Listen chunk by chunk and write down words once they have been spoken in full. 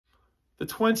The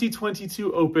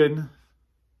 2022 Open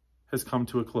has come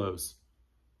to a close.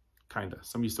 Kinda.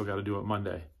 Some of you still got to do it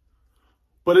Monday.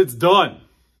 But it's done.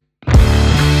 That's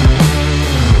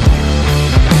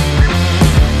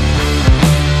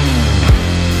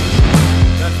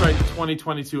right, the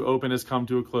 2022 Open has come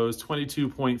to a close.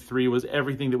 22.3 was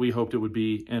everything that we hoped it would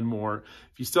be and more.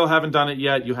 If you still haven't done it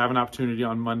yet, you have an opportunity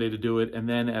on Monday to do it. And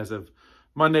then as of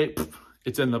Monday,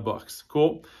 it's in the books.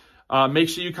 Cool. Make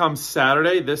sure you come this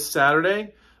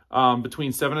Saturday,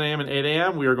 between 7 a.m. and 8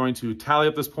 a.m. We are going to tally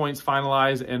up those points,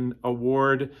 finalize, and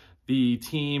award the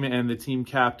team and the team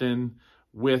captain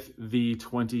with the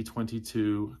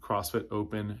 2022 CrossFit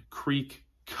Open Creek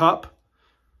Cup,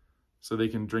 so they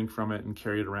can drink from it and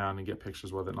carry it around and get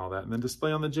pictures with it and all that, and then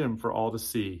display on the gym for all to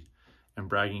see and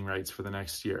bragging rights for the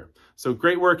next year. So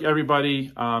great work,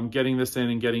 everybody, getting this in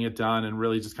and getting it done and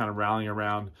really just kind of rallying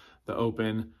around the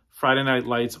Open. Friday Night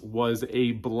Lights was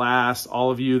a blast. All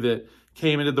of you that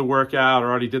came and did the workout or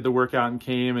already did the workout and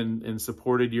came and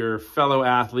supported your fellow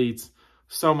athletes.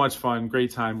 So much fun,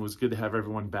 great time. It was good to have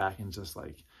everyone back and just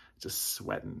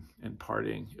sweating and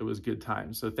partying. It was a good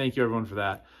time. So thank you everyone for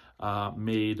that.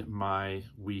 Made my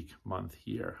week, month,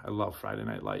 year. I love Friday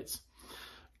Night Lights.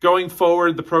 Going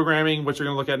forward, the programming, what you're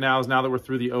going to look at now is, now that we're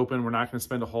through the Open, we're not going to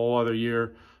spend a whole other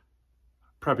year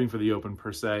prepping for the Open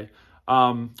per se.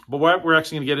 But what we're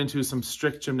actually going to get into is some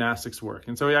strict gymnastics work.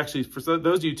 And so we actually, for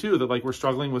those of you too that we're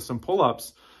struggling with some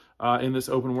pull-ups in this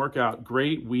Open workout,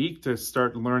 great week to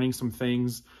start learning some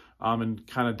things and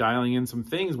kind of dialing in some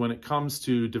things when it comes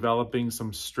to developing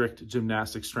some strict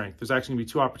gymnastic strength. There's actually going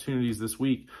to be 2 opportunities this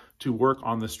week to work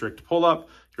on the strict pull-up.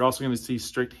 You're also going to see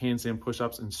strict handstand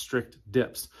push-ups and strict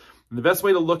dips. And the best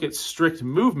way to look at strict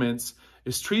movements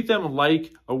is treat them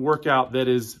like a workout that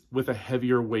is with a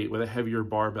heavier weight, with a heavier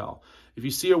barbell. If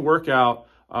you see a workout,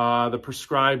 the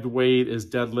prescribed weight is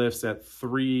deadlifts at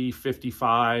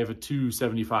 355,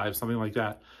 275, something like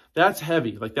that. That's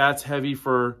heavy. That's heavy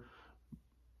for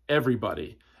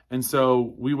everybody. And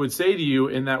so we would say to you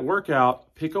in that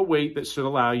workout, pick a weight that should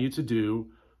allow you to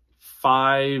do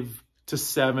 5 to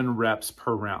 7 reps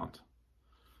per round.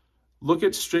 Look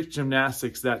at strict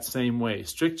gymnastics that same way.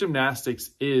 Strict gymnastics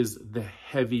is the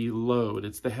heavy load.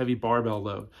 It's the heavy barbell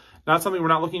load. Not something, we're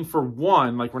not looking for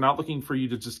one, we're not looking for you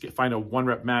to just find a 1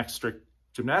 rep max strict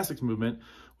gymnastics movement.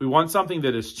 We want something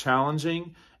that is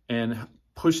challenging and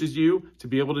pushes you to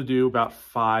be able to do about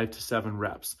 5 to 7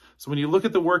 reps. So when you look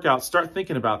at the workout, start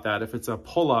thinking about that. If it's a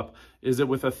pull-up, is it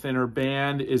with a thinner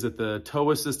band? Is it the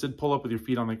toe-assisted pull-up with your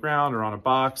feet on the ground or on a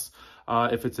box?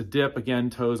 If it's a dip,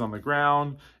 again, toes on the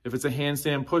ground. If it's a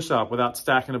handstand push-up without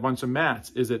stacking a bunch of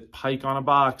mats, is it pike on a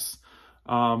box?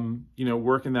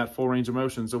 Working that full range of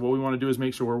motion. So what we want to do is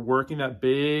make sure we're working that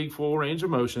big full range of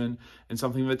motion and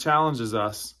something that challenges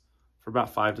us for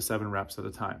about 5 to 7 reps at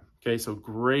a time. Okay, so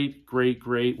great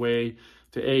way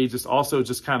to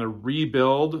just kind of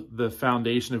rebuild the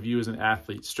foundation of you as an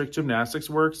athlete. Strict gymnastics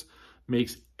works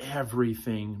makes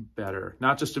everything better.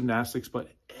 Not just gymnastics, but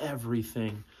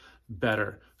everything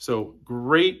better. So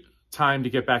great time to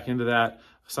get back into that.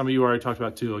 Some of you already talked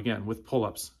about too, again, with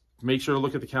pull-ups. Make sure to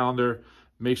look at the calendar.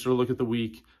 Make sure to look at the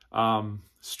week.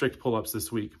 Strict pull-ups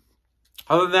this week.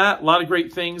 Other than that, a lot of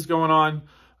great things going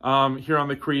on here on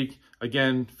the Creek.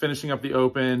 Again, finishing up the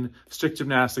Open, strict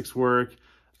gymnastics work.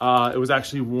 It was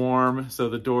actually warm, so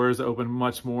the doors open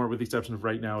much more, with the exception of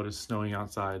right now it is snowing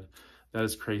outside. That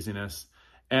is craziness.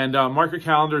 And mark your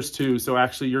calendars too. So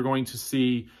actually you're going to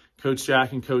see Coach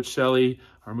Jack and Coach Shelley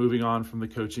are moving on from the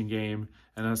coaching game.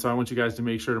 And so I want you guys to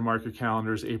make sure to mark your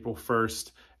calendars. April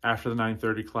 1st, after the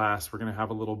 9:30 class, we're going to have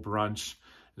a little brunch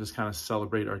and just kind of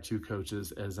celebrate our 2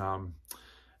 coaches as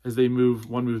they move.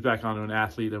 One moves back onto an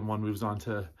athlete and one moves on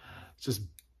to just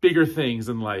bigger things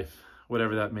in life,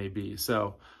 whatever that may be.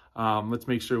 So let's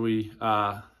make sure we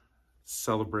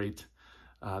celebrate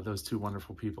those 2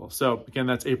 wonderful people. So again,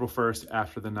 that's April 1st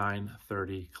after the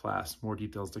 9:30 class. More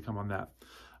details to come on that.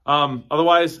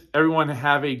 Otherwise, everyone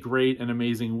have a great and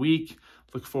amazing week.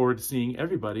 Look forward to seeing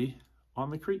everybody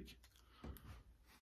on the Creek.